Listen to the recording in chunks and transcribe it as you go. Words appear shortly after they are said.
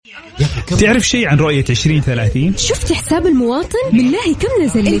تعرف شيء عن رؤية 2030؟ شفت حساب المواطن؟ بالله كم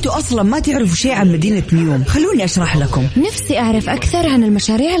نزل لي؟ انتوا أصلا ما تعرفوا شيء عن مدينة نيوم، خلوني أشرح لكم. نفسي أعرف أكثر عن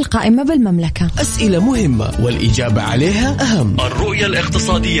المشاريع القائمة بالمملكة. أسئلة مهمة والإجابة عليها أهم. الرؤية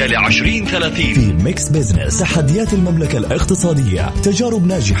الاقتصادية ل2030 في ميكس بيزنس. تحديات المملكة الاقتصادية، تجارب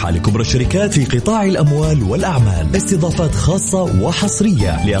ناجحة لكبرى الشركات في قطاع الأموال والأعمال، استضافات خاصة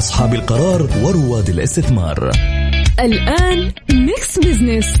وحصرية لأصحاب القرار ورواد الاستثمار. الآن ميكس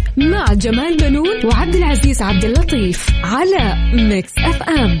بيزنس مع جمال بنون وعبد العزيز عبد اللطيف على ميكس اف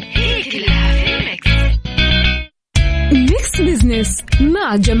ام. هي كلها في الميكس. ميكس بيزنس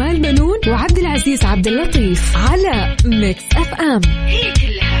مع جمال بنون وعبد العزيز عبد اللطيف على ميكس اف ام. هي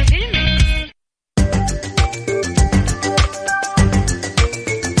كلها في الميكس.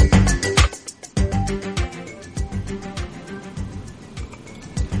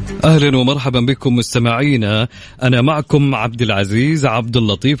 أهلا ومرحبا بكم مستمعينا، أنا معكم عبد العزيز عبد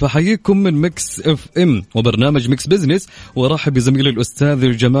اللطيف، أحييكم من ميكس اف ام وبرنامج ميكس بزنس، ورحب بزميلي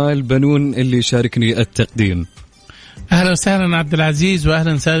الأستاذ جمال بنون اللي يشاركني التقديم. أهلا وسهلا عبد العزيز،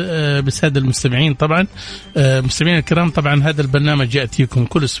 وأهلا بالسادة المستمعين. طبعا مستمعين الكرام، طبعا هذا البرنامج يأتيكم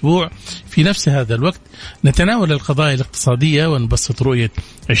كل أسبوع في نفس هذا الوقت، نتناول القضايا الاقتصادية ونبسط رؤية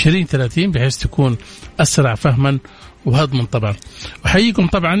 2030 بحيث تكون أسرع فهما وهضما. طبعا وحييكم.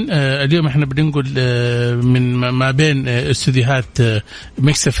 طبعا اليوم احنا بننقل من ما بين استديوهات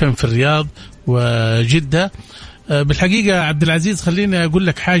ميكس اف ام في الرياض وجدة. بالحقيقة عبد العزيز خليني أقول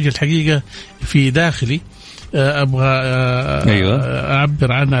لك حاجة الحقيقة في داخلي أبغى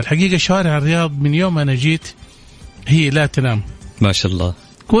أعبر عنها. الحقيقة شوارع الرياض من يوم أنا جيت هي لا تنام، ما شاء الله.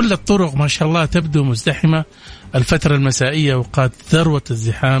 كل الطرق ما شاء الله تبدو مزدحمة. الفترة المسائية وقت ذروة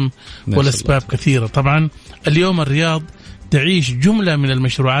الزحام والأسباب كثيرة. طبعا اليوم الرياض تعيش جملة من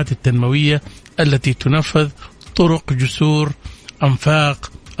المشروعات التنموية التي تنفذ: طرق، جسور،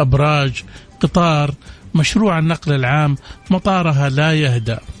 أنفاق، أبراج، قطار، مشروع النقل العام، مطارها لا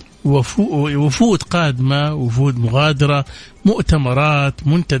يهدأ، وفود قادمة، وفود مغادرة، مؤتمرات،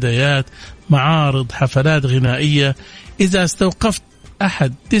 منتديات، معارض، حفلات غنائية. إذا استوقفت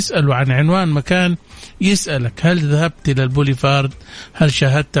أحد تسأله عن عنوان مكان يسألك: هل ذهبت إلى البوليفارد؟ هل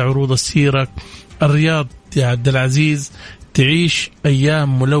شاهدت عروض السيرك؟ الرياض يا عبد العزيز تعيش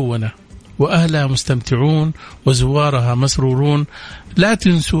أيام ملونة، وأهلها مستمتعون وزوارها مسرورون. لا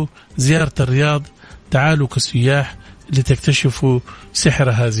تنسوا زيارة الرياض، تعالوا كسياح لتكتشفوا سحر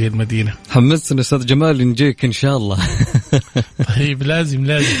هذه المدينة. حمستنا أستاذ جمال نجيك إن شاء الله. طيب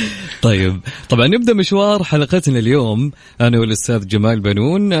لازم. طيب طبعا نبدأ مشوار حلقتنا اليوم أنا والأستاذ جمال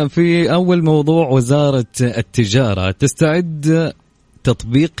بنون. في أول موضوع، وزارة التجارة تستعد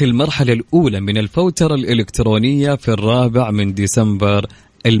تطبيق المرحلة الأولى من الفوترة الإلكترونية في 4 ديسمبر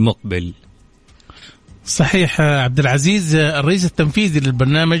المقبل. صحيح عبد العزيز. الرئيس التنفيذي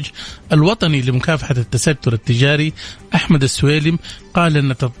للبرنامج الوطني لمكافحة التستر التجاري أحمد السويلم قال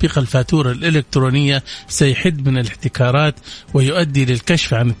أن تطبيق الفاتورة الإلكترونية سيحد من الاحتكارات ويؤدي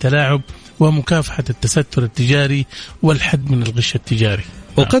للكشف عن التلاعب ومكافحة التستر التجاري والحد من الغش التجاري.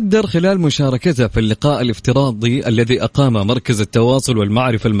 وقدر خلال مشاركته في اللقاء الافتراضي الذي أقام مركز التواصل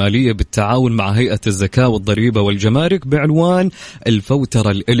والمعرفة المالية بالتعاون مع هيئة الزكاة والضريبة والجمارك بعنوان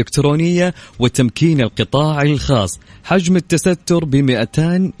الفوترة الإلكترونية وتمكين القطاع الخاص، حجم التستر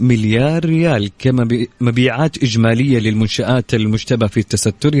ب200 مليار ريال، كما مبيعات إجمالية للمنشآت المشتبه في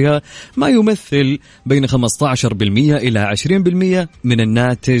تسترها ما يمثل بين 15% إلى 20% من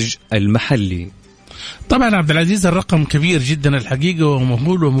الناتج المحلي. طبعا عبد العزيز الرقم كبير جدا الحقيقة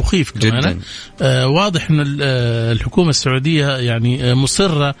ومهول ومخيف كمان. واضح أن الحكومة السعودية يعني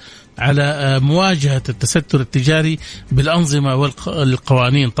مصرة على مواجهة التستر التجاري بالأنظمة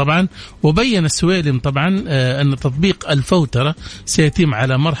والقوانين. طبعا وبين السويلم طبعا أن تطبيق الفوترة سيتم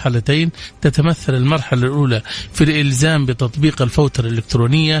على مرحلتين، تتمثل المرحلة الأولى في الإلزام بتطبيق الفوترة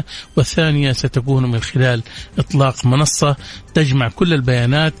الإلكترونية، والثانية ستكون من خلال إطلاق منصة تجمع كل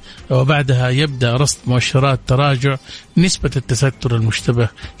البيانات، وبعدها يبدأ رصد مؤشرات تراجع نسبة التستر المشتبه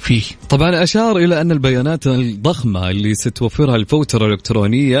فيه. طبعا أشار إلى أن البيانات الضخمة اللي ستوفرها الفوترة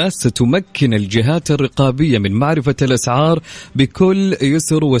الإلكترونية ستمكن الجهات الرقابية من معرفة الأسعار بكل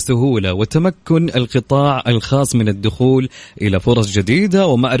يسر وسهولة، وتمكن القطاع الخاص من الدخول إلى فرص جديدة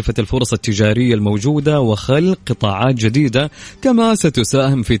ومعرفة الفرص التجارية الموجودة وخلق قطاعات جديدة، كما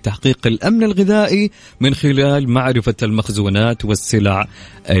ستساهم في تحقيق الأمن الغذائي من خلال معرفة المخزونات والسلع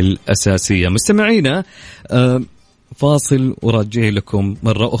الأساسية. مستمعينا فاصل وراجع لكم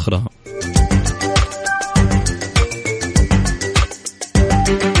مرة أخرى.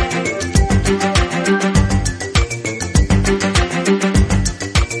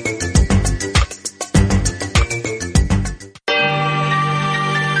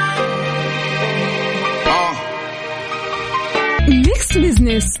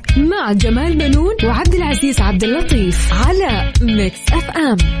 بزنس مع جمال بنون وعبد العزيز عبد اللطيف على ميكس اف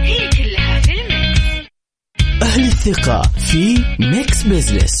ام. هي كلها في الميكس. أهل الثقة في ميكس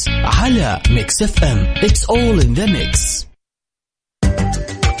بزنس على ميكس اف ام. It's all in the mix.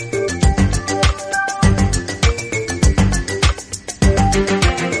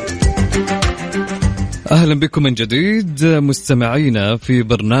 أهلا بكم من جديد مستمعينا في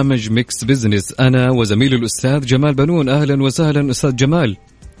برنامج ميكس بزنس، أنا وزميلي الأستاذ جمال بنون. أهلا وسهلا أستاذ جمال.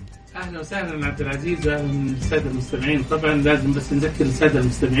 أهلا وسهلا عبد العزيز، أهلا السادة المستمعين. طبعا لازم بس نذكر السادة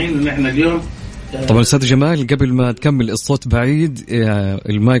المستمعين أن احنا اليوم طبعا أستاذ جمال قبل ما تكمل الصوت بعيد،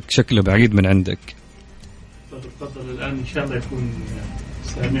 المايك شكله بعيد من عندك. تفضل الآن إن شاء الله يكون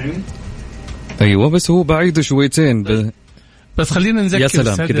سامعني. أيوة بس هو بعيد شويتين بس خلينا نذكر يا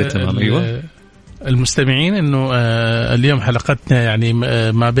سلام كده تمام. أيوة المستمعين انه اليوم حلقتنا يعني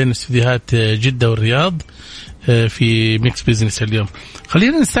ما بين استديوهات جدة والرياض في ميكس بيزنس. اليوم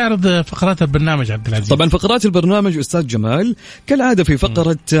خلينا نستعرض فقرات البرنامج عبد العزيز. طبعا فقرات البرنامج أستاذ جمال كالعادة في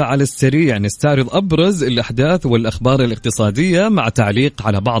فقرة على السريع نستعرض أبرز الأحداث والأخبار الاقتصادية مع تعليق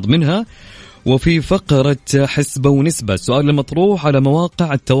على بعض منها. وفي فقرة حسبة ونسبة السؤال المطروح على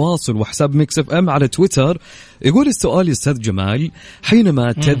مواقع التواصل وحساب ميكس اف ام على تويتر. يقول السؤال يا أستاذ جمال: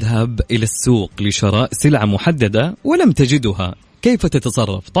 حينما تذهب إلى السوق لشراء سلعة محددة ولم تجدها كيف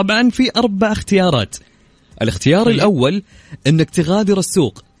تتصرف؟ طبعا في 4 اختيارات. الاختيار الأول أنك تغادر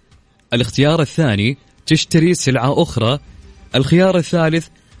السوق، الاختيار الثاني تشتري سلعة أخرى، الخيار الثالث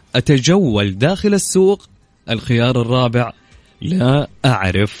أتجول داخل السوق، الخيار الرابع لا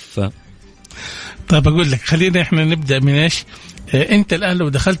أعرف. طيب أقول لك خلينا إحنا نبدأ من إيش. أنت الآن لو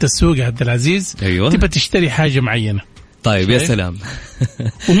دخلت السوق يا عبد العزيز أيوة. تبى تشتري حاجة معينة. طيب يا سلام.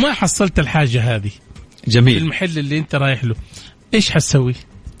 وما حصلت الحاجة هذه جميل في المحل اللي أنت رايح له، إيش حتسوي؟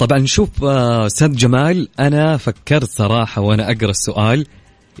 طبعا شوف أستاذ جمال، أنا فكرت صراحة وأنا أقرأ السؤال،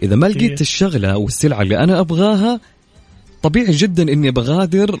 إذا ما لقيت الشغلة أو السلعة اللي أنا أبغاها طبيعي جدا إني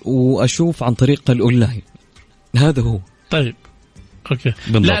بغادر وأشوف عن طريق الأونلاين. هذا هو. طيب أوكي.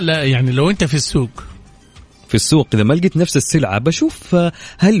 بالضبط. لا يعني لو أنت في السوق إذا ما لقيت نفس السلعة بشوف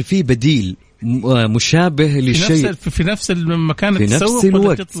هل في بديل مشابه للشيء في نفس المكان في نفس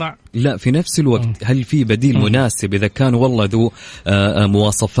الوقت. تطلع لا في نفس الوقت هل في بديل مناسب؟ إذا كان والله ذو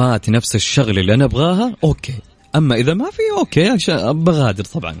مواصفات نفس الشغلة اللي أنا أبغاها أوكي، أما إذا ما في أوكي عشان بغادر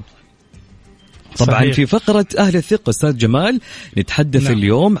طبعا. صحيح. في فقرة أهل الثقة أستاذ جمال نتحدث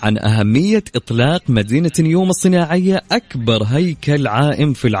اليوم عن أهمية إطلاق مدينة نيوم الصناعية، أكبر هيكل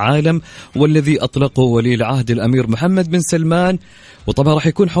عائم في العالم والذي أطلقه ولي العهد الأمير محمد بن سلمان. وطبعا راح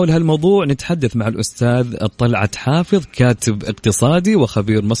يكون حول هالموضوع نتحدث مع الأستاذ طلعت حافظ، كاتب اقتصادي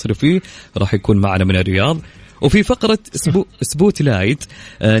وخبير مصرفي، راح يكون معنا من الرياض. وفي فقرة سبوت لايت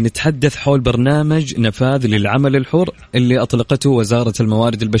نتحدث حول برنامج نفاذ للعمل الحر اللي أطلقته وزارة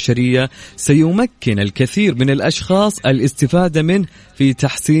الموارد البشرية، سيمكن الكثير من الأشخاص الاستفادة منه في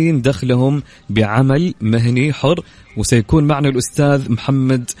تحسين دخلهم بعمل مهني حر. وسيكون معنا الأستاذ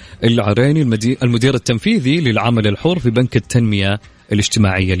محمد العريني المدير التنفيذي للعمل الحر في بنك التنمية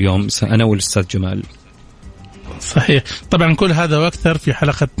الاجتماعية. اليوم أنا والأستاذ جمال. صحيح. طبعا كل هذا وأكثر في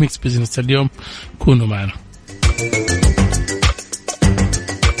حلقة ميكس بيزنس اليوم، كونوا معنا.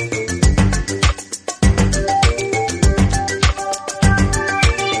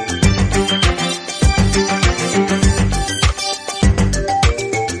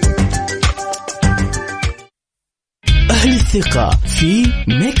 أهل الثقة في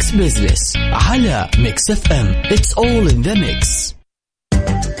ميكس بزنس على ميكس اف ام. It's all in the mix.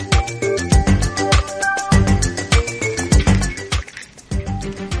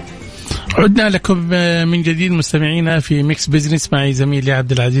 عدنا لكم من جديد مستمعينا في ميكس بزنس معي زميلي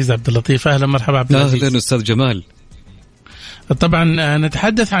عبد العزيز عبد اللطيف. أهلا مرحبا عبد العزيز. أهلا أستاذ جمال. طبعا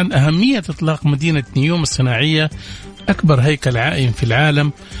نتحدث عن أهمية إطلاق مدينة نيوم الصناعية، أكبر هيكل عائم في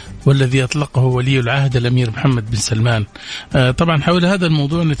العالم والذي أطلقه ولي العهد الأمير محمد بن سلمان. طبعا حول هذا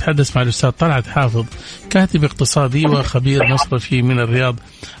الموضوع نتحدث مع الأستاذ طلعت حافظ، كاتب اقتصادي وخبير مصرفي من الرياض.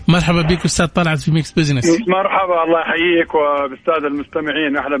 مرحبا بك أستاذ طلعت في ميكس بزنس. مرحبا، الله يحييك وبالسادة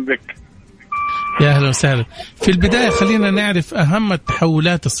المستمعين، أهلا بك. يا أهلا وسهلا. في البداية خلينا نعرف أهم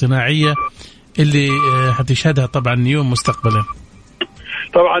التحولات الصناعية اللي هتشهدها طبعا نيوم مستقبلا.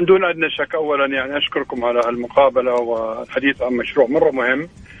 طبعا دون أدنى شك أولا يعني أشكركم على المقابلة والحديث عن مشروع مرة مهم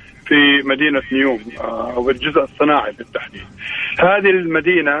في مدينة نيوم أو الجزء الصناعي بالتحديد. هذه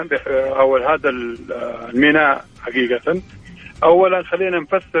المدينة أو هذا الميناء حقيقة، أولا خلينا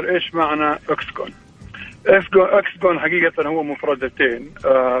نفسر إيش معنى أكسجون. أكسجون حقيقة هو مفردتين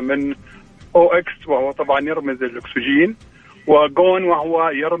من OX وهو طبعا يرمز للأكسجين، وجون وهو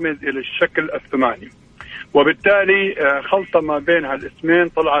يرمز إلى الشكل الثماني. وبالتالي خلطة ما بين هالاسمين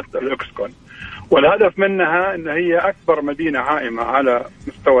طلعت الأوكسكون. والهدف منها أن هي أكبر مدينة عائمة على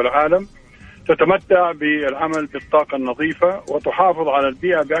مستوى العالم، تتمتع بالعمل بالطاقة النظيفة وتحافظ على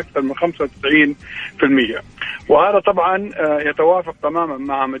البيئة بأكثر من 95%. وهذا طبعا يتوافق تماما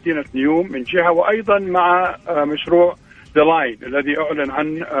مع مدينة نيوم من جهة، وأيضا مع مشروع ذا لاين الذي أعلن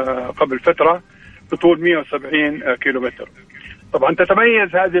عنه قبل فترة بطول 170 كيلومتر. طبعا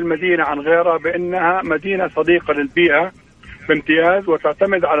تتميز هذه المدينة عن غيرها بأنها مدينة صديقة للبيئة بامتياز،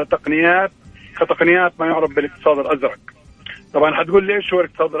 وتعتمد على كتقنيات ما يعرف بالاقتصاد الأزرق. طبعا حتقول لي ايش هو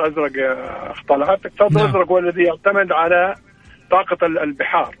الاقتصاد الازرق يا اخ طلعت؟ الاقتصاد الازرق هو الذي يعتمد على طاقه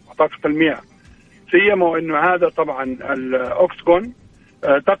البحار وطاقه المياه، سيما انه هذا طبعا الاوكسكون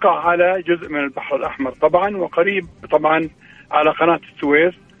تقع على جزء من البحر الاحمر طبعا، وقريب طبعا على قناه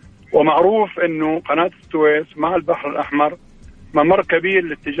السويس. ومعروف انه قناه السويس مع البحر الاحمر ممر كبير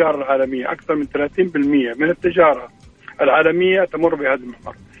للتجاره العالميه، اكثر من 30% من التجاره العالميه تمر بهذا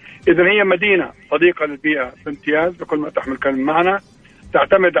الممر. إذن هي مدينة صديقة للبيئة بامتياز بكل ما تحمل كلمة معنى،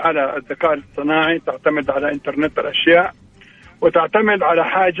 تعتمد على الذكاء الاصطناعي، تعتمد على إنترنت الأشياء، وتعتمد على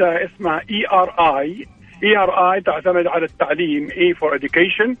حاجة اسمها ERI تعتمد على التعليم، E for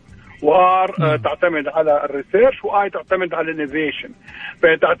education، وR تعتمد على الريسيرش، وI تعتمد على الانوفيشن.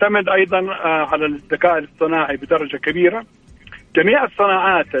 فتعتمد أيضا على الذكاء الاصطناعي بدرجة كبيرة. جميع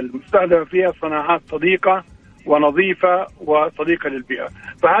الصناعات المستهدفة فيها صناعات صديقة ونظيفة وصديقة للبيئة.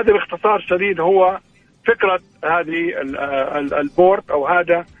 فهذا باختصار شديد هو فكرة هذه البورت، أو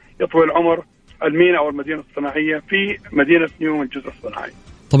هذا يطوي العمر المينا أو المدينة الصناعية في مدينة نيوم الجزء الصناعي.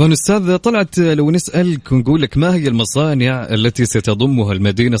 طبعا أستاذ طلعت، لو نسألك نقول لك ما هي المصانع التي ستضمها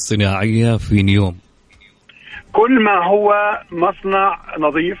المدينة الصناعية في نيوم؟ كل ما هو مصنع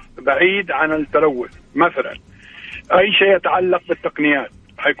نظيف بعيد عن التلوث، مثلا أي شيء يتعلق بالتقنيات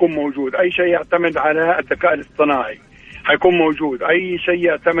حيكون موجود، أي شيء يعتمد على الذكاء الاصطناعي حيكون موجود، أي شيء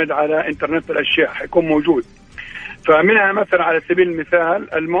يعتمد على إنترنت الأشياء حيكون موجود. فمنها مثلا على سبيل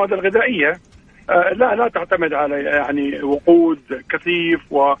المثال المواد الغذائية لا تعتمد على يعني وقود كثيف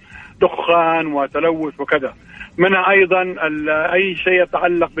ودخان وتلوث وكذا. منها أيضا أي شيء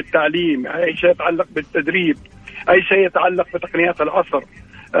يتعلق بالتعليم، أي شيء يتعلق بالتدريب، أي شيء يتعلق بتقنيات العصر.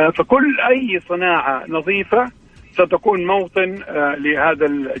 فكل أي صناعة نظيفة ستكون موطن لهذا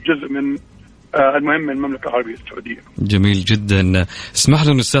الجزء من المهم من المملكة العربية السعودية. جميل جدا. اسمح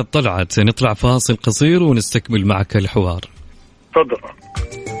لنا أستاذ طلعت نطلع فاصل قصير ونستكمل معك الحوار. تفضل.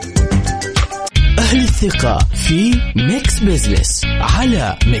 أهل الثقة في ميكس بيزنس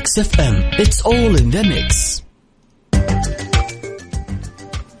على ميكس اف ام. It's all in the mix.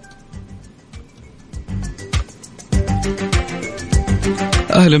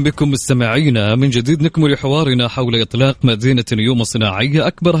 أهلا بكم مستمعينا من جديد، نكمل حوارنا حول إطلاق مدينة نيوم الصناعية،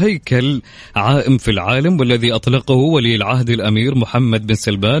 أكبر هيكل عائم في العالم والذي أطلقه ولي العهد الأمير محمد بن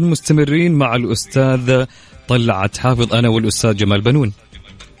سلمان. مستمرين مع الأستاذ طلعت حافظ أنا والأستاذ جمال بنون.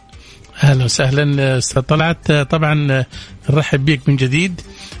 أهلا وسهلا أستاذ طلعت، طبعا نرحب بك من جديد.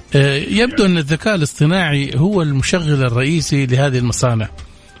 يبدو أن الذكاء الاصطناعي هو المشغل الرئيسي لهذه المصانع.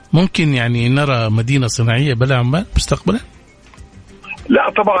 ممكن يعني نرى مدينة صناعية بلا عمال مستقبلا؟ لا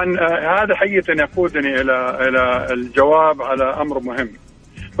طبعا، هذا حقيقة يقودني إلى الجواب على أمر مهم.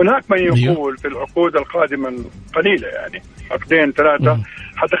 هناك من يقول في العقود القادمة القليلة، يعني عقدين ثلاثة،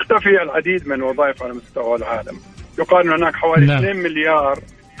 حتختفي العديد من الوظائف على مستوى العالم. يقال أن هناك حوالي 2 مليار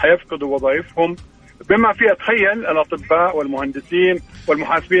حيفقدوا وظائفهم، بما فيها تخيل الأطباء والمهندسين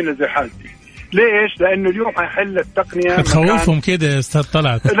والمحاسبين اللي زي حالتي. ليش؟ لأنه اليوم حيحل التقنية تخوفهم كده يا أستاذ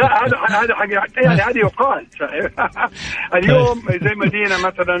طلعت. لا هذا حقيقة، يعني هذا يقال. اليوم زي مدينة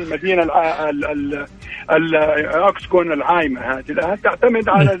مثلا مدينة الأوكسكون العايمة هذه الآن تعتمد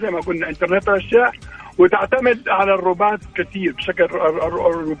على زي ما قلنا إنترنت الأشياء، وتعتمد على الروبوت كثير بشكل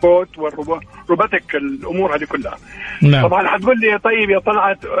الروبوت والروبوتك الأمور هذه كلها. نعم. طبعا حتقول لي طيب يا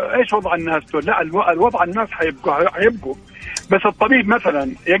طلعت إيش وضع الناس دول؟ لا، الوضع الناس حيبقوا بس الطبيب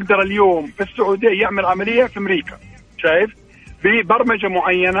مثلا يقدر اليوم في السعودية يعمل عملية في أمريكا، شايف؟ ببرمجة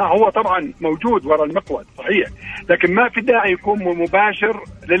معينة، هو طبعا موجود وراء المقود صحيح، لكن ما في داعي يكون مباشر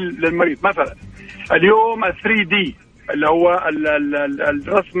للمريض. مثلا اليوم 3D اللي هو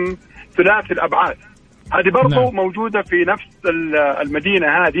الرسم ثلاثي الأبعاد، هذه برضو موجودة في نفس المدينة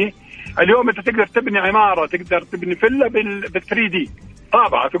هذه. اليوم أنت تقدر تبني عمارة، تقدر تبني فيلا بال3D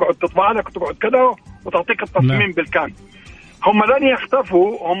طابعة، تقعد تطبع لك وتقعد كذا وتعطيك التصميم بالكامل. هم لن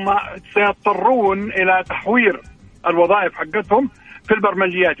يختفوا، هم سيضطرون إلى تحوير الوظائف حقتهم في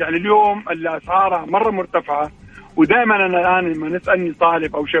البرمجيات. يعني اليوم الأسعار مرة مرتفعة، ودائما أنا الآن لما نسألني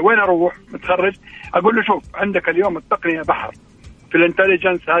طالب أو شيء وين أروح متخرج، أقول له شوف عندك اليوم التقنية بحر في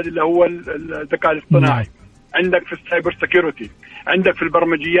الانتليجنس، هذه اللي هو الذكاء الاصطناعي. عندك في السايبر سيكيورتي، عندك في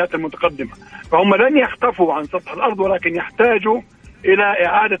البرمجيات المتقدمة. فهم لن يختفوا عن سطح الأرض، ولكن يحتاجوا إلى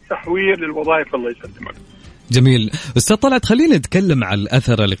إعادة تحوير للوظائف. الله يسلمك. جميل. أستاذ طلعت، خلينا نتكلم عن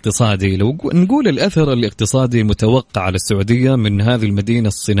الأثر الاقتصادي. لو نقول الأثر الاقتصادي المتوقع على السعودية من هذه المدينة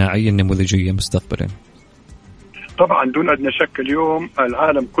الصناعية النموذجية مستقبلا. طبعا دون أدنى شك اليوم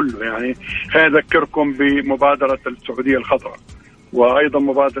العالم كله، يعني خلينا أذكركم بمبادرة السعودية الخضراء، وأيضا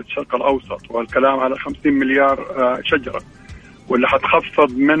مبادرة الشرق الأوسط، والكلام على 50 مليار شجرة، واللي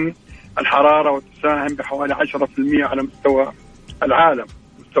حتخفض من الحرارة وتساهم بحوالي 10% على مستوى العالم،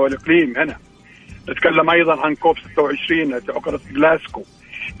 مستوى الإقليم. هنا نتكلم أيضا عن كوب 26 التي عقدت في جلاسكو.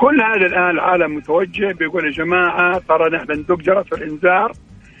 كل هذا الآن العالم متوجه بيقول يا جماعة ترى نحن ندق جرس الإنذار،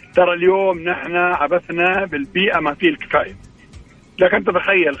 ترى اليوم نحن عبثنا بالبيئة ما فيه الكفاية. لكن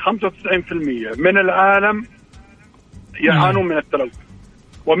تتخيل 95% من العالم يعانون من التلوث،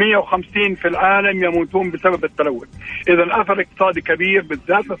 و150 في العالم يموتون بسبب التلوث. إذا الأثر الاقتصادي كبير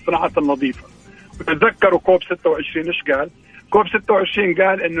بالذات للصناعات النظيفة. وتتذكروا كوب 26 إيش قال؟ كوب 26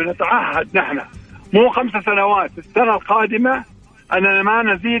 قال إنه نتعهد نحن مو 5 سنوات، السنة القادمة أننا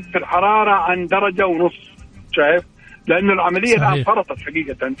ما نزيد في الحرارة عن 1.5 درجة. شايف؟ لأنه العملية الآن فرطت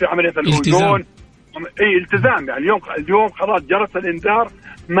حقيقة في عملية الأوزون. أي التزام، يعني اليوم خلاص جرس الإنذار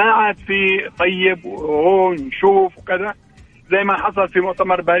ما عاد في طيب ونشوف وكذا زي ما حصل في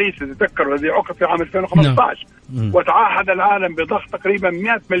مؤتمر باريس تذكروا الذي عقد في عام 2015. وتعهد العالم بضخ تقريبا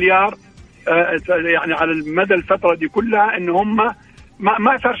 100 مليار يعني على المدى الفترة دي كلها، إن هم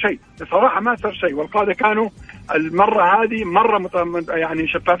ما صار شيء بصراحة، ما صار شيء. والقادة كانوا المرة هذه مرة يعني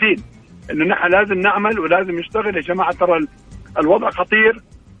شفافين إنه نحن لازم نعمل ولازم نشتغل يا جماعة. ترى الوضع خطير،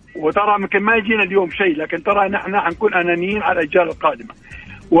 وترى ممكن ما يجينا اليوم شيء، لكن ترى نحن حنكون أنانيين على الأجيال القادمة.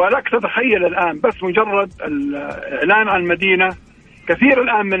 ولك تتخيل الآن بس مجرد الإعلان عن المدينة، كثير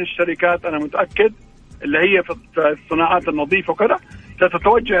الآن من الشركات أنا متأكد اللي هي في الصناعات النظيفة وكذا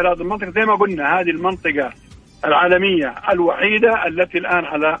ستتوجه إلى هذه المنطقة. زي ما قلنا هذه المنطقة العالمية الوحيدة التي الآن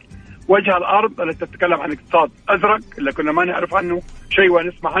على وجه الأرض التي تتكلم عن اقتصاد أزرق اللي كنا ما نعرف عنه شيء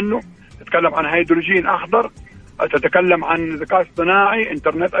ونسمع عنه، تتكلم عن هيدروجين أخضر، تتكلم عن ذكاء اصطناعي،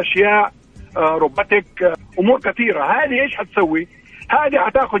 إنترنت أشياء، روبوتيك، أمور كثيرة. هذه إيش حتسوي؟ هذه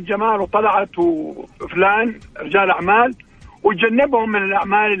حتاخذ جمال وطلعت وفلان رجال أعمال وتجنبهم من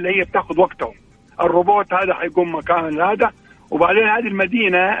الأعمال اللي هي بتاخذ وقتهم. الروبوت هذا حيقوم مكان هذا. وبعدين هذه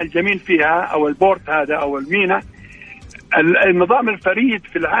المدينة الجميل فيها أو البورت هذا أو المينا، النظام الفريد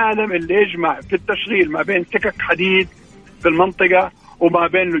في العالم اللي يجمع في التشغيل ما بين سكك حديد في المنطقة وما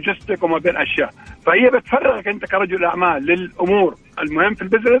بين لوجستيك وما بين أشياء. فهي بتفرغك أنت كرجل أعمال للأمور المهم في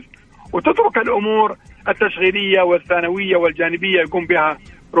البزنس، وتترك الأمور التشغيلية والثانوية والجانبية يقوم بها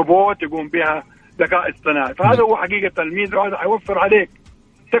روبوت، يقوم بها ذكاء اصطناعي. فهذا هو حقيقة الميزة، وهذا حيوفر عليك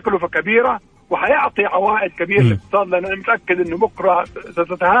تكلفة كبيرة وحيعطي عوائد كبيرة للاقتصاد. لأن أنا متأكد إنه بكرة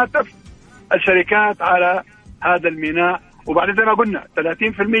ستتهاتف الشركات على هذا الميناء. وبعد زي ما قلنا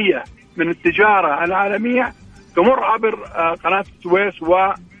 30% من التجارة العالمية تمر عبر قناة السويس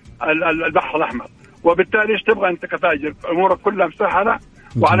والبحر الأحمر، وبالتالي ايش تبغى أنت كتاجر؟ أمورك كلها مسهلة.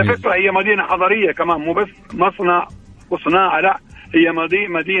 وعلى فكرة هي مدينة حضارية كمان، مو بس مصنع وصناعة، لا هي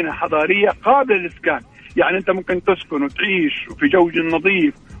مدينة حضارية قابلة للإسكان. يعني أنت ممكن تسكن وتعيش في جو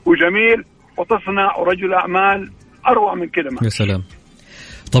نظيف وجميل وتصنع ورجل أعمال أروع من كده. يا سلام.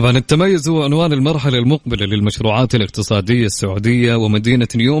 طبعا التميز هو عنوان المرحلة المقبلة للمشروعات الاقتصادية السعودية، ومدينة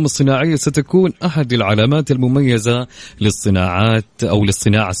نيوم الصناعية ستكون أحد العلامات المميزة للصناعات أو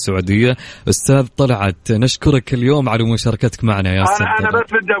للصناعة السعودية. أستاذ طلعت نشكرك اليوم على مشاركتك معنا يا أستاذ. أنا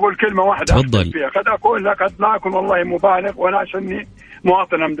بس بدي أقول كلمة واحدة. تفضل. قد أكون لا أكون والله مبالغ، وأنا عشاني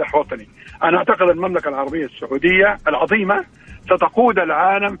مواطن أمدح وطني. أنا أعتقد المملكة العربية السعودية العظيمة ستقود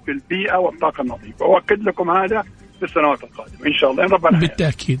العالم في البيئة والطاقة النظيفة، وأؤكد لكم هذا في السنوات القادمة إن شاء الله. ربنا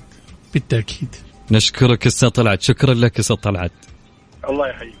بالتأكيد بالتأكيد. نشكرك أستاذ طلعت، شكرا لك أستاذ طلعت. الله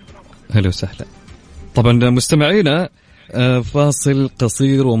يحييك. هلا وسهلا. طبعا مستمعينا فاصل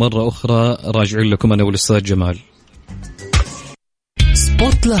قصير ومرة أخرى راجعين لكم أنا والأستاذ جمال.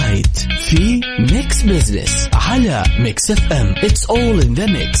 سبوت لايت في ميكس بيزنس على ميكس اف ام. It's all in the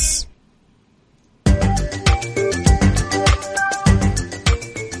mix.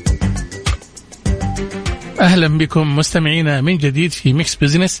 أهلا بكم مستمعينا من جديد في ميكس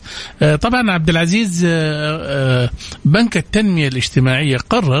بيزنس. طبعا عبد العزيز، بنك التنمية الاجتماعية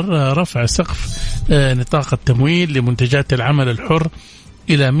قرر رفع سقف نطاق التمويل لمنتجات العمل الحر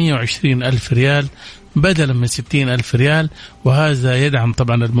إلى 120,000 ريال بدلا من 60,000 ريال، وهذا يدعم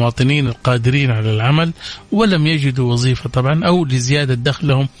طبعا المواطنين القادرين على العمل ولم يجدوا وظيفة طبعا أو لزيادة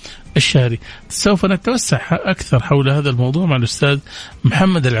دخلهم الشهري. سوف نتوسع أكثر حول هذا الموضوع مع الأستاذ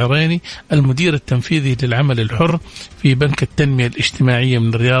محمد العريني المدير التنفيذي للعمل الحر في بنك التنمية الاجتماعية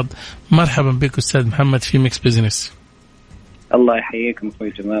من الرياض. مرحبا بك أستاذ محمد في ميكس بيزنس. الله يحييكم أخوي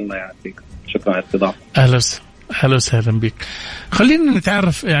جمال، الله يعافيكم، شكرا على الاستضافة. أهلا وسهلا بك. خلينا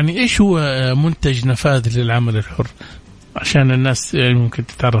نتعرف يعني إيش هو منتج نفاذ للعمل الحر عشان الناس يعني ممكن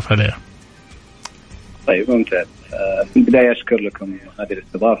تتعرف عليها. طيب ممتاز. في البداية أشكر لكم هذه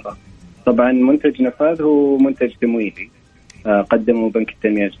الاستضافة. طبعا منتج نفاذ هو منتج تمويلي قدمه بنك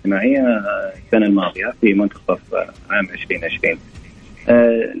التنمية الاجتماعية السنة الماضية في منتصف عام 2020.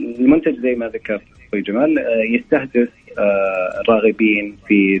 المنتج زي ما ذكرت أخوي جمال يستهدف الراغبين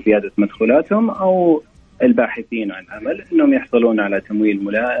في زيادة مدخولاتهم أو الباحثين عن عمل أنهم يحصلون على تمويل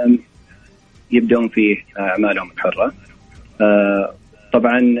ملائم يبدأون فيه أعمالهم الحرة.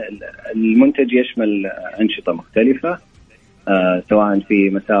 طبعا المنتج يشمل أنشطة مختلفة سواء في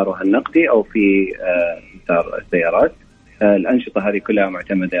مسارها النقدي أو في مسار السيارات. الأنشطة هذه كلها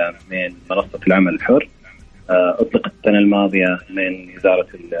معتمدة من منصة العمل الحر، أطلقت السنة الماضية من وزارة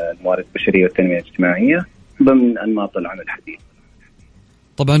الموارد البشرية والتنمية الاجتماعية ضمن أنماط العمل الحديث.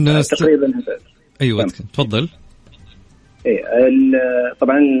 طبعا تقريبا أيوة تفضل.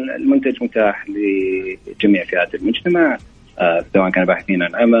 طبعا المنتج متاح لجميع فئات المجتمع سواء كانوا باحثين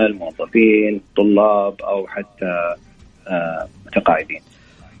عن عمل، موظفين، طلاب أو حتى متقاعدين.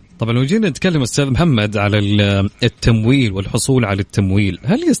 طبعا لو جينا نتكلم أستاذ محمد على التمويل والحصول على التمويل،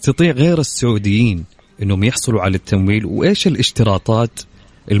 هل يستطيع غير السعوديين أنهم يحصلوا على التمويل وإيش الاشتراطات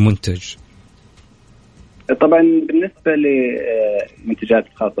المنتج؟ طبعا بالنسبة للمنتجات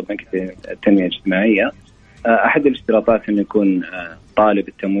الخاصة ببنك التنمية الاجتماعية أحد الاشتراطات أنه يكون طالب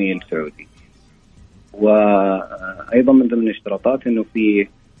التمويل سعودي، وأيضا من ضمن الاشتراطات أنه في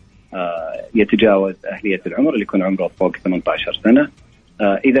يتجاوز أهلية العمر اللي يكون عمره فوق 18 سنة.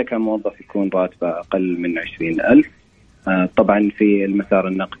 إذا كان موظف يكون راتبه أقل من 20,000. طبعا في المسار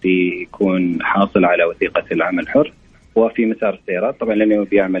النقدي يكون حاصل على وثيقة العمل الحر، وفي مسار السيارات طبعا لأنه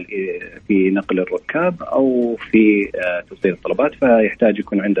بيعمل في نقل الركاب أو في توصيل الطلبات فيحتاج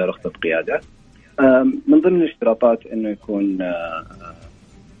يكون عنده رخصة قيادة. من ضمن الاشتراطات أنه يكون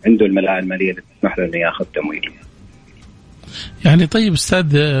عنده الملاءة المالية اللي تسمح له أنه يأخذ تمويل. يعني طيب أستاذ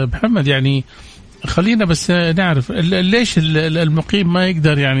محمد، يعني خلينا بس نعرف ليش المقيم ما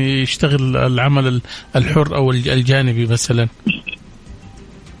يقدر يعني يشتغل العمل الحر أو الجانبي مثلا؟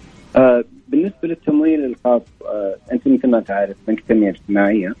 بالنسبة للتمويل الخاص، أنت مثل ما تعرف بنك التنمية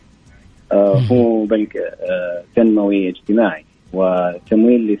الاجتماعية هو بنك تنموي اجتماعي،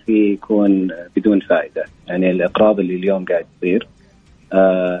 والتمويل اللي فيه يكون بدون فائدة. يعني الإقراض اللي اليوم قاعد يصير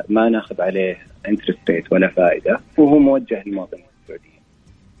ما ناخذ عليه interest rate ولا فائدة، وهو موجه للمواطنين السعوديين.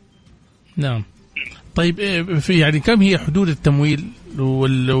 نعم. طيب في يعني كم هي حدود التمويل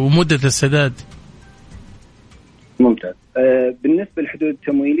ومدة السداد؟ ممتاز. بالنسبة للحدود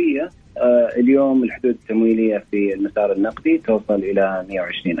التمويلية، اليوم الحدود التمويلية في المسار النقدي توصل إلى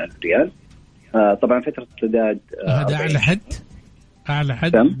 120,000 ريال. طبعا فترة السداد هذا أعلى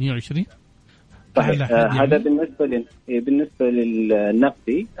حد 120. هذا بالنسبة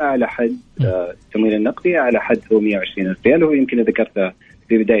للنقدي أعلى حد. التمويل النقدي أعلى حد هو 120,000 ريال، وهو يمكن ذكرته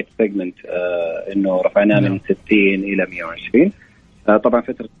في بداية السيجمنت إنه رفعناه من 60 إلى 120. طبعا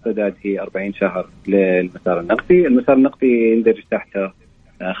فترة السداد هي 40 شهر للمسار النقدي. المسار النقدي يندرج تحته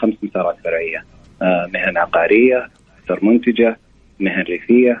 5 مسارات فرعية: مهن عقارية، أسر منتجة، مهن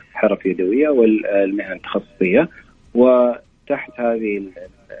ريفية، حرف يدوية، والمهن التخصصية. وتحت هذه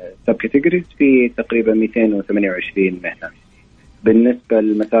السب كاتيجوريز في تقريبا 228 مهنة. بالنسبة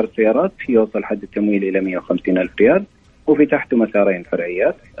لمسار السيارات يوصل حد التمويل إلى 150,000 ريال، وفي تحته مسارين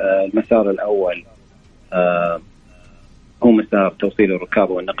فرعيات. المسار الأول هو مسار توصيل الركاب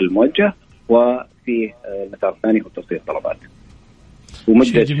والنقل الموجه، وفي المسار الثاني هو توصيل الطلبات.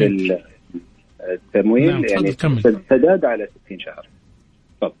 ومدة التمويل يعني تزداد على 60 شهر.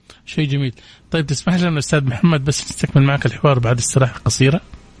 طب. شيء جميل. طيب تسمح لنا أستاذ محمد بس نستكمل معك الحوار بعد استراحة قصيرة؟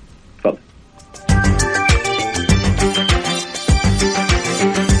 تفضل.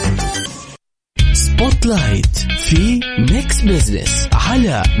 سبوت لايت في ميكس بيزنس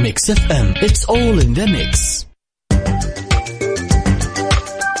على ميكس اف ام. It's all in the mix.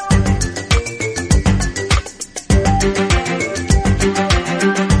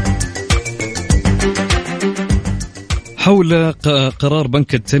 حول قرار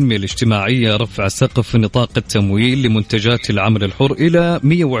بنك التنمية الاجتماعية رفع سقف نطاق التمويل لمنتجات العمل الحر إلى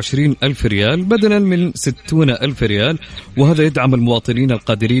 120 ألف ريال بدلا من 60 ألف ريال، وهذا يدعم المواطنين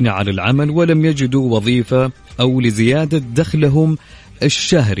القادرين على العمل ولم يجدوا وظيفة أو لزيادة دخلهم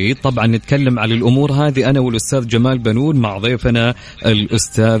الشهري. طبعا نتكلم على الأمور هذه أنا والأستاذ جمال بنون مع ضيفنا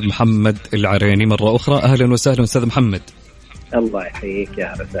الأستاذ محمد العريني مرة أخرى. أهلا وسهلا أستاذ محمد. الله يحييك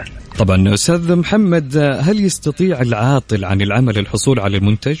يا أهلا وسهلا. طبعا أستاذ محمد، هل يستطيع العاطل عن العمل الحصول على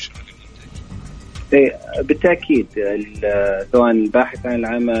المنتج؟ بالتأكيد، سواء الباحث عن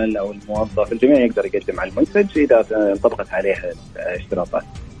العمل أو الموظف الجميع يقدر يقدم على المنتج إذا انطبقت عليه الاشتراطات.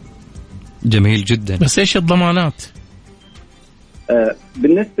 جميل جدا. بس إيش الضمانات؟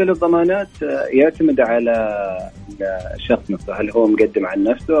 بالنسبة للضمانات يعتمد على الشخص نفسه، هل هو مقدم عن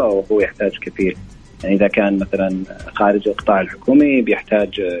نفسه أو هو يحتاج كفيل. يعني إذا كان مثلا خارج القطاع الحكومي بيحتاج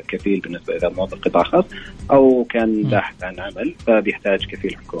كفيل بالنسبة إذا موظف قطاع خاص، أو كان باحث عن عمل فبيحتاج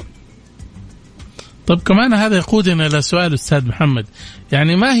كفيل حكومي. طب كمان هذا يقودنا إلى سؤال أستاذ محمد،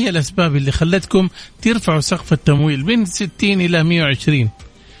 يعني ما هي الأسباب اللي خلتكم ترفعوا سقف التمويل من 60 إلى 120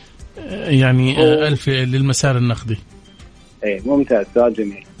 يعني ألف للمسار النقدي؟ ممتاز، سؤال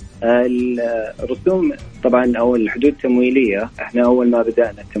جميل. الرسوم طبعا أو الحدود التمويلية، احنا أول ما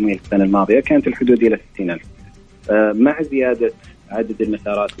بدأنا التمويل السنة الماضية كانت الحدود إلى 60,000. مع زيادة عدد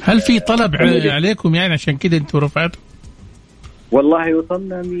المسارات، هل في طلب عليكم يعني عشان كده انتم رفعتوا؟ والله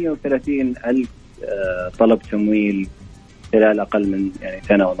وصلنا 130,000 طلب تمويل خلال أقل من يعني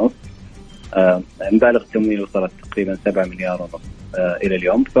سنة ونص. مبالغ التمويل وصلت تقريبا 7 مليار ونص إلى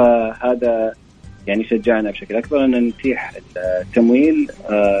اليوم، فهذا يعني شجعنا بشكل أكبر أن نتيح التمويل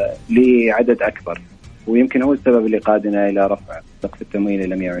لعدد أكبر، ويمكن هو السبب اللي قادنا إلى رفع سقف التمويل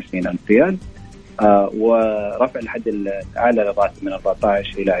إلى 120 ألف ريال، ورفع الحد الأعلى للراتب من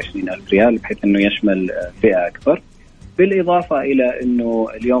 14 إلى 20 ألف ريال بحيث أنه يشمل فئة أكبر. بالإضافة إلى أنه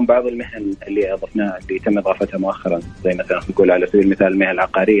اليوم بعض المهن اللي أضفناها اللي تم إضافتها مؤخرا، زي مثلا نقول على سبيل المثال المهن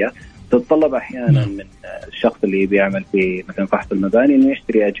العقارية، تتطلب أحيانا من الشخص اللي بيعمل في مثلا فحص المباني أنه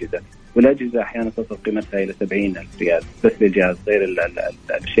يشتري أجهزة، والأجهزة أحيانا تصل قيمتها إلى 70 ألف ريال بس للجهاز غير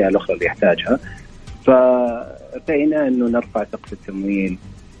الأشياء الأخرى اللي يحتاجها. فارتئينا أنه نرفع سقف التمويل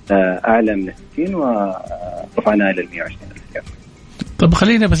أعلى من 60 ورفعناه إلى 120 ألف ريال. طب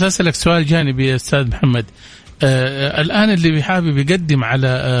خلينا بس أسألك سؤال جانبي يا أستاذ محمد. الآن اللي بيحابب يقدم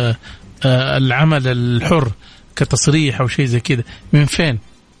على العمل الحر كتصريح أو شيء زي كده من فين؟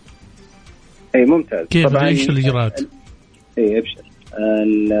 ممتاز. كيف إيش الإجراءات؟ أبشر.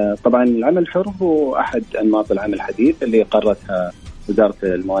 طبعا العمل الحر هو أحد أنماط العمل الحديث اللي قررتها وزارة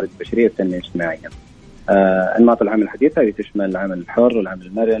الموارد البشرية والتنمية الاجتماعية. أنماط العمل الحديث هذه تشمل العمل الحر والعمل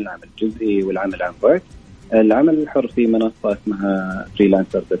المرن، العمل الجزئي والعمل عن بعد. العمل الحر في منصة اسمها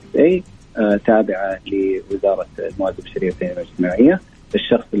freelancer.a تابعة لوزارة الموارد البشرية والتنمية الاجتماعية.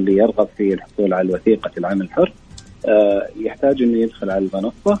 الشخص اللي يرغب في الحصول على وثيقة العمل الحر يحتاج أنه يدخل على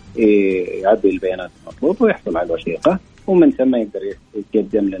المنصة، يعبي البيانات المطلوبة ويحصل على الوثيقة، ومن ثم يقدر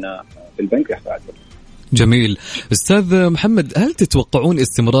يقدم لنا في البنك ويحصل على الوثيقة. جميل. أستاذ محمد، هل تتوقعون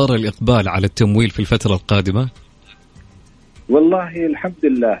استمرار الإقبال على التمويل في الفترة القادمة؟ والله الحمد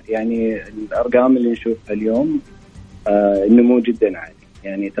لله، يعني الأرقام اللي نشوفها اليوم النمو جدا عالي،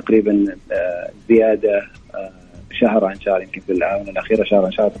 يعني تقريبا زيادة شهر عن شهر، يمكن في الآونة الأخيرة شهر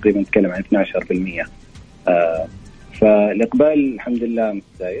عن شهر تقريبا نتكلم عن 12%. فالإقبال الحمد لله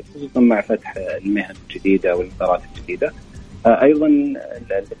متزايد، خصوصا مع فتح المهن الجديدة والمسارات الجديدة. أيضا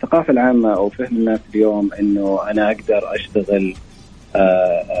الثقافة العامة أو فهم الناس اليوم أنه أنا أقدر أشتغل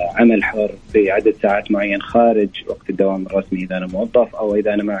عمل حر بعدد ساعات معين خارج وقت الدوام الرسمي إذا أنا موظف، أو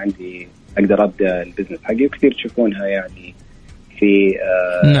إذا أنا ما عندي أقدر أبدأ البزنس حقي، وكثير تشوفونها يعني في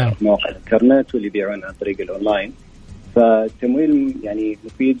مواقع الإنترنت واللي يبيعون عن طريق الأونلاين. فالتمويل يعني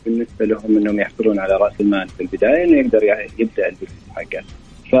مفيد بالنسبة لهم أنهم يحصلون على رأس المال في البداية إنه يقدر يبدأ البزنس حقه.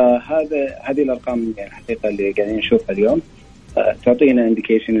 هذه الأرقام يعني الحقيقة اللي قاعدين نشوفها اليوم تعطينا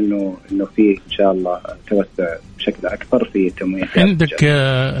إنديكيشن إنه في إن شاء الله توسع بشكل أكبر في التمويل.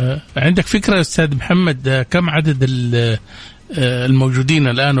 عندك فكرة أستاذ محمد كم عدد الموجودين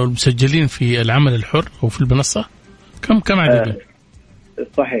الآن والمسجلين في العمل الحر أو في المنصة؟ كم عدد؟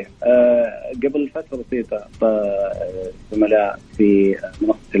 صحيح. قبل فترة بسيطة زملاء في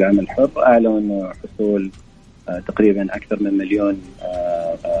منصة العمل الحر أعلنوا إنه حصول تقريبا أكثر من 1,000,000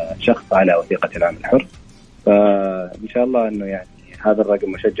 شخص على وثيقة العمل الحر، فإن شاء الله إنه يعني هذا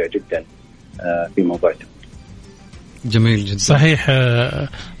الرقم مشجع جدا في موضوع التمويل. جميل جدا. صحيح.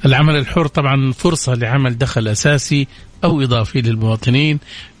 العمل الحر طبعا فرصة لعمل دخل أساسي أو إضافي للمواطنين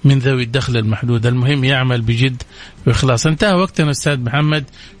من ذوي الدخل المحدود، المهم يعمل بجد وإخلاص. انتهى وقتنا أستاذ محمد،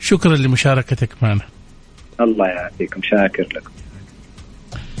 شكرا لمشاركتك معنا. الله يعافيكم، شاكر لكم.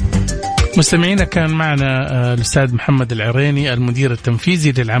 مستمعينا، كان معنا الأستاذ محمد العريني المدير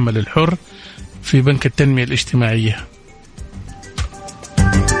التنفيذي للعمل الحر في بنك التنمية الاجتماعية.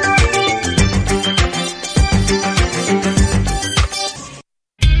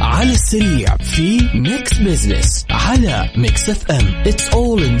 على السريع في ميكس بيزنس على ميكس اف ام. It's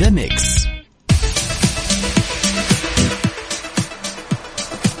all in the mix.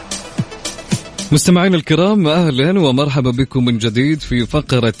 مستمعين الكرام، أهلا ومرحبا بكم من جديد في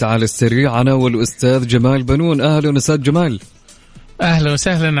فقرة على السريع. أنا والأستاذ جمال بنون. أهلا أستاذ جمال. أهلا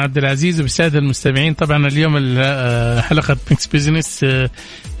وسهلا عبد العزيز وبالسادة المستمعين. طبعا اليوم حلقة ميكس بيزنس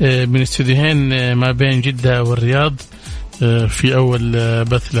من استوديوهين ما بين جدة والرياض في أول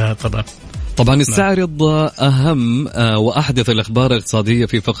بث لها. طبعا نستعرض أهم وأحدث الأخبار الاقتصادية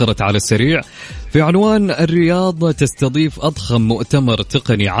في فقرة على السريع. في عنوان: الرياض تستضيف أضخم مؤتمر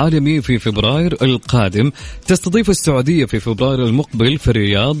تقني عالمي في فبراير القادم. تستضيف السعودية في فبراير المقبل في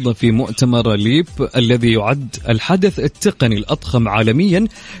الرياض في مؤتمر ليب الذي يعد الحدث التقني الأضخم عالميا،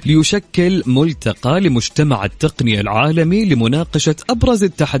 ليشكل ملتقى لمجتمع التقنية العالمي لمناقشة أبرز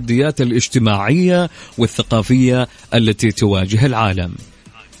التحديات الاجتماعية والثقافية التي تواجه العالم.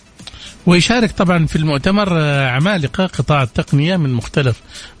 ويشارك طبعا في المؤتمر عمالقة قطاع التقنية من مختلف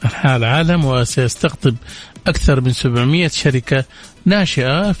أنحاء العالم، وسيستقطب أكثر من 700 شركة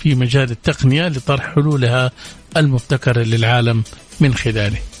ناشئة في مجال التقنية لطرح حلولها المبتكرة للعالم من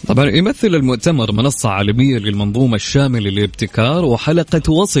خلاله. طبعا يمثل المؤتمر منصة عالمية للمنظومة الشاملة للابتكار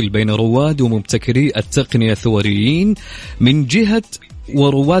وحلقة وصل بين رواد ومبتكري التقنية الثوريين من جهة،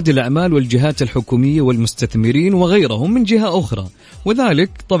 ورواد الأعمال والجهات الحكومية والمستثمرين وغيرهم من جهة أخرى، وذلك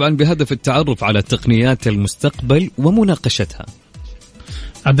طبعا بهدف التعرف على تقنيات المستقبل ومناقشتها.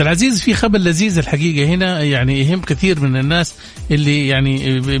 عبد العزيز، في خبر لذيذ الحقيقة هنا يعني يهم كثير من الناس اللي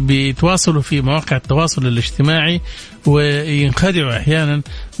يعني بيتواصلوا في مواقع التواصل الاجتماعي وينخدعوا أحيانا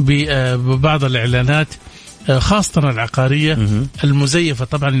ببعض الإعلانات خاصة العقارية المزيفة،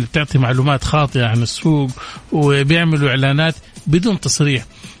 طبعا اللي بتعطي معلومات خاطئة عن السوق وبيعملوا إعلانات بدون تصريح.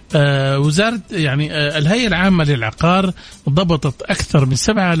 وزارة يعني الهيئة العامة للعقار ضبطت أكثر من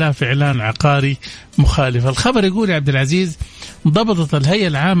 7000 إعلان عقاري مخالف. الخبر يقول يا عبد العزيز: ضبطت الهيئة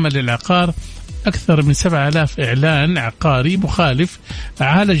العامة للعقار أكثر من 7000 إعلان عقاري مخالف،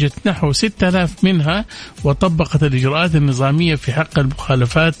 عالجت نحو 6000 منها وطبقت الإجراءات النظامية في حق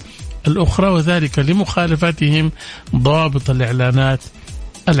المخالفات الأخرى، وذلك لمخالفتهم ضوابط الإعلانات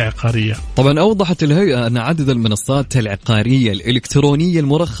العقارية. طبعا أوضحت الهيئة أن عدد المنصات العقارية الإلكترونية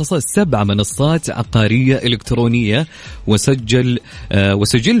المرخصة 7 منصات عقارية إلكترونية، وسجل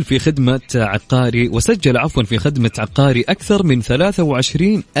في خدمة عقاري أكثر من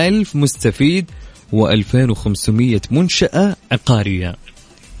 23 ألف مستفيد و2500 منشأة عقارية.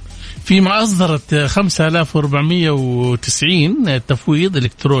 فيما أصدرت 5490 تفويض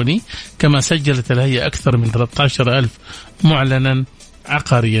إلكتروني، كما سجلت الهيئة أكثر من 13,000 معلنا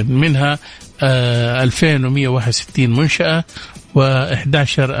عقاريا، منها 2161 منشأة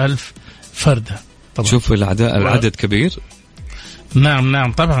و11,000 فردة. شوف العدد كبير.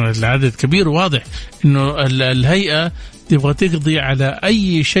 نعم طبعا العدد كبير، واضح إنه الهيئة تبغى تقضي على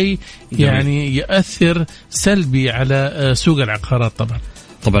أي شيء يعني يؤثر سلبي على سوق العقارات.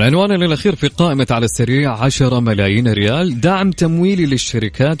 طبعا عنواننا الأخير في قائمة على السريع: 10 ملايين ريال دعم تمويلي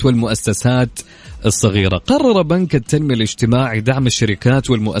للشركات والمؤسسات الصغيرة. قرر بنك التنمية الاجتماعي دعم الشركات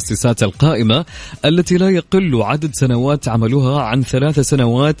والمؤسسات القائمة التي لا يقل عدد سنوات عملها عن 3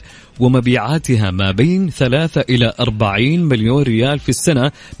 سنوات ومبيعاتها ما بين 3 إلى 40 مليون ريال في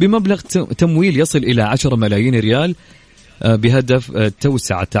السنة، بمبلغ تمويل يصل إلى 10 ملايين ريال، بهدف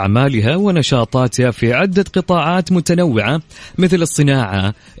توسعة أعمالها ونشاطاتها في عدة قطاعات متنوعة مثل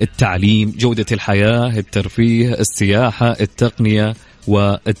الصناعة، التعليم، جودة الحياة، الترفيه، السياحة، التقنية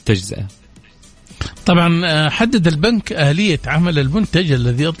والتجزئة. طبعا حدد البنك آلية عمل المنتج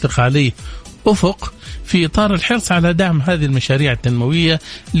الذي يطلق عليه أفق في إطار الحرص على دعم هذه المشاريع التنموية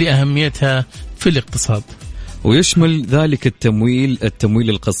لأهميتها في الاقتصاد. ويشمل ذلك التمويل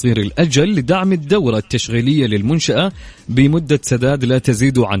القصير الأجل لدعم الدورة التشغيلية للمنشأة بمدة سداد لا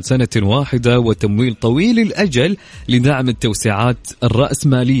تزيد عن 1 سنة، وتمويل طويل الأجل لدعم التوسعات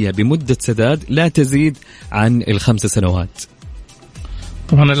الرأسمالية بمدة سداد لا تزيد عن 5 سنوات.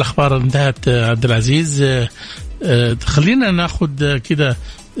 طبعا الأخبار انتهت عبد العزيز. خلينا ناخذ كده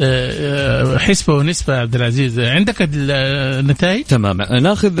حسبة ونسبة. عبد العزيز، عندك النتائج؟ تمام،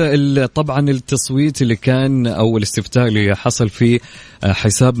 ناخذ طبعا التصويت اللي كان أو الاستفتاء اللي حصل في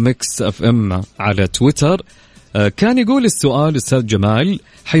حساب ميكس اف ام على تويتر. كان يقول السؤال أستاذ جمال: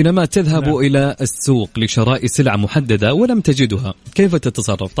 حينما تذهب إلى السوق لشراء سلعة محددة ولم تجدها كيف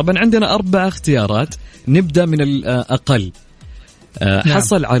تتصرف؟ طبعا عندنا 4 اختيارات، نبدأ من الأقل.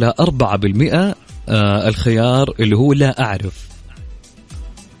 حصل على 4% الخيار اللي هو لا أعرف.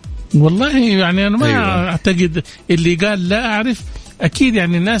 والله يعني أنا ما أعتقد اللي قال لا أعرف، أكيد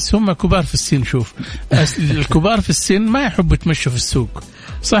يعني الناس هم كبار في السن. شوف الكبار في السن ما يحبوا يتمشوا في السوق،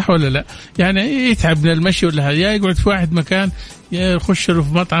 صح ولا لا؟ يعني يتعب من المشي ولا هذا، يا يقعد في واحد مكان، يخش له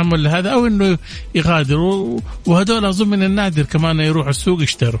في مطعم ولا هذا، أو إنه يغادر. وهذول أظن من النادر كمان يروحوا السوق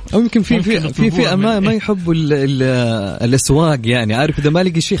يشتروا. أو يمكن في ما يحبوا الأسواق، يعني عارف إذا ما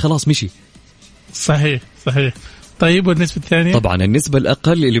لقي شيء خلاص مشي. صحيح. طيب والنسبة الثانية؟ طبعا النسبة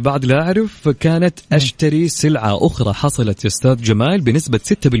الأقل اللي بعد لا أعرف كانت أشتري سلعة أخرى، حصلت يا أستاذ جمال بنسبة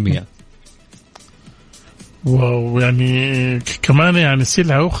 6%. واو، يعني كمان يعني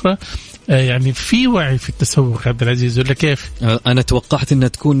سلعة أخرى، يعني في وعي في التسوق عبد العزيز ولا كيف؟ أنا توقعت أنها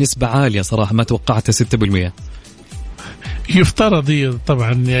تكون نسبة عالية صراحة، ما توقعت 6%. يفترض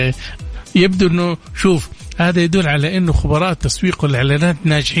طبعا، يبدو أنه شوف هذا يدل على أنه خبراء التسويق والإعلانات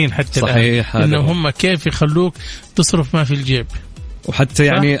ناجحين حتى صحيح الآن، إنه هم كيف يخلوك تصرف ما في الجيب. وحتى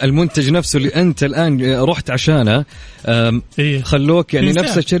يعني المنتج نفسه اللي أنت الآن رحت عشانه خلوك يعني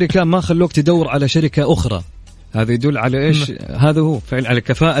نفس الشركة، ما خلوك تدور على شركة أخرى. هذا يدل على إيش؟ هذا هو فعلا على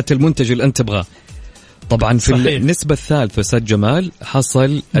كفاءة المنتج اللي أنت تبغاه. طبعا في النسبة الثالثة أستاذ جمال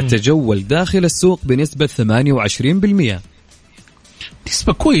حصل التجول داخل السوق بنسبة 28%.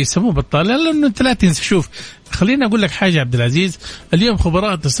 نسبة كويسة مو بطالة، لأنه أنت لا تنسى. شوف خليني أقول لك حاجة عبد العزيز، اليوم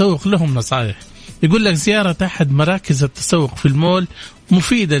خبراء التسوق لهم نصائح. يقول لك زيارة أحد مراكز التسوق في المول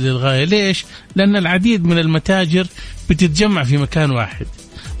مفيدة للغاية. ليش؟ لأن العديد من المتاجر بتتجمع في مكان واحد،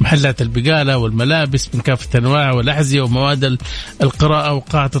 محلات البقالة والملابس من كافة أنواع والأحذية ومواد القراءة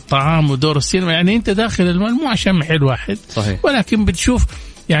وقاعة الطعام ودور السينما. يعني أنت داخل المول مو عشان محل واحد. صحيح. ولكن بتشوف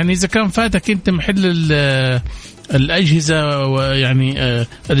يعني إذا كان فاتك أنت محل الأجهزة ويعني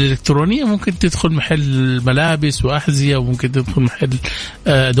الإلكترونية، ممكن تدخل محل ملابس وأحذية، وممكن تدخل محل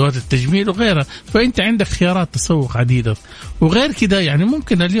أدوات التجميل وغيرها. فأنت عندك خيارات تسوق عديدة. وغير كده يعني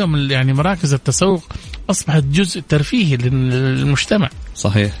ممكن اليوم يعني مراكز التسوق أصبحت جزء ترفيهي للمجتمع.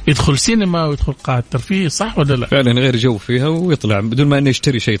 صحيح. يدخل سينما ويدخل قاعة ترفيه، صح ولا لا؟ فعلا غير جو فيها ويطلع بدون ما أنه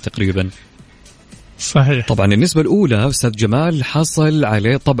يشتري شيء تقريبا. صحيح. طبعا النسبة الأولى أستاذ جمال حصل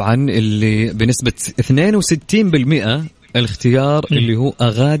عليه طبعا اللي بنسبة 62% الاختيار اللي هو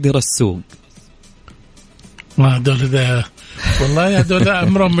أغادر السوق. ما هدول ده والله هدول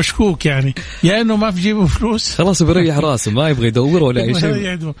أمرهم مشكوك، يعني يا إنه ما في جيبه فلوس خلاص بريح راسه، ما يبغى يدور ولا أي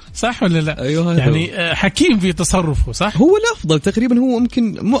شيء. صح ولا لا؟ أيوة يعني حكيم في تصرفه. صح، هو الأفضل تقريبا. هو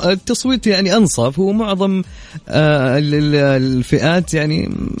ممكن التصويت يعني أنصف. هو معظم الفئات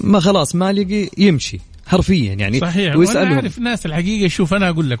يعني ما خلاص ما لقي يمشي حرفيا يعني. صحيح. وأنا أعرف ناس الحقيقة. شوف أنا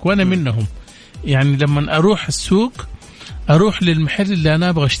أقول لك وأنا منهم، يعني لما أروح السوق أروح للمحل اللي أنا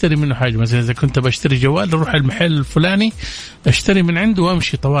أبغى أشتري منه حاجة. مثلا إذا كنت بشتري جوال أروح المحل الفلاني أشتري من عنده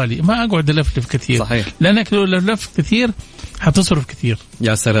وأمشي طوالي، ما أقعد ألفلف كثير. صحيح. لأنك لو لفلف كثير حتصرف كثير.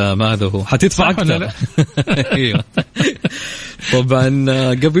 يا سلام، هذا هو، حتدفع أكثر. ايوه. طبعا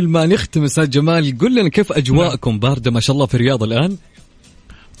قبل ما نختم أستاذ جمال، قل لنا كيف أجواءكم؟ باردة ما شاء الله في الرياض الآن.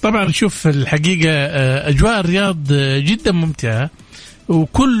 طبعا شوف الحقيقة أجواء الرياض جدا ممتعة،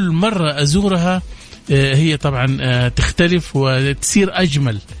 وكل مرة أزورها هي طبعا تختلف وتصير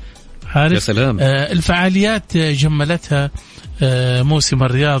أجمل. عارف؟ يا سلام. الفعاليات جملتها موسم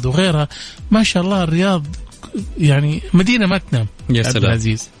الرياض وغيرها. ما شاء الله الرياض يعني مدينة ما تنام. يا سلام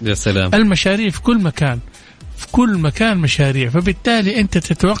العزيز. يا سلام. المشاريع في كل مكان، في كل مكان مشاريع، فبالتالي أنت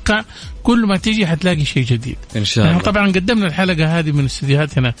تتوقع كل ما تيجي حتلاقي شيء جديد إن شاء الله. طبعا قدمنا الحلقة هذه من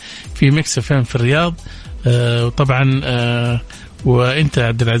استديوهاتنا في ميكس FM في الرياض. وطبعا وأنت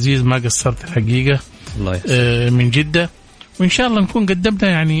عبد العزيز ما قصرت الحقيقة. الله يحسن. من جدة، وإن شاء الله نكون قدمنا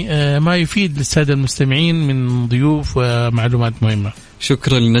يعني ما يفيد للسادة المستمعين من ضيوف ومعلومات مهمة.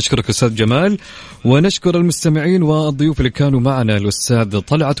 شكرا، نشكرك أستاذ جمال، ونشكر المستمعين والضيوف اللي كانوا معنا، الأستاذ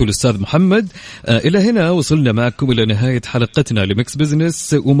طلعت والأستاذ محمد. إلى هنا وصلنا معكم إلى نهاية حلقتنا لميكس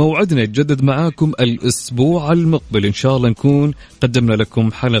بزنس، وموعدنا يتجدد معاكم الأسبوع المقبل إن شاء الله نكون قدمنا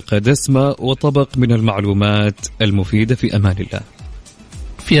لكم حلقة دسمة وطبق من المعلومات المفيدة. في أمان الله.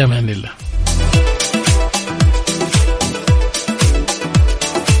 في أمان الله.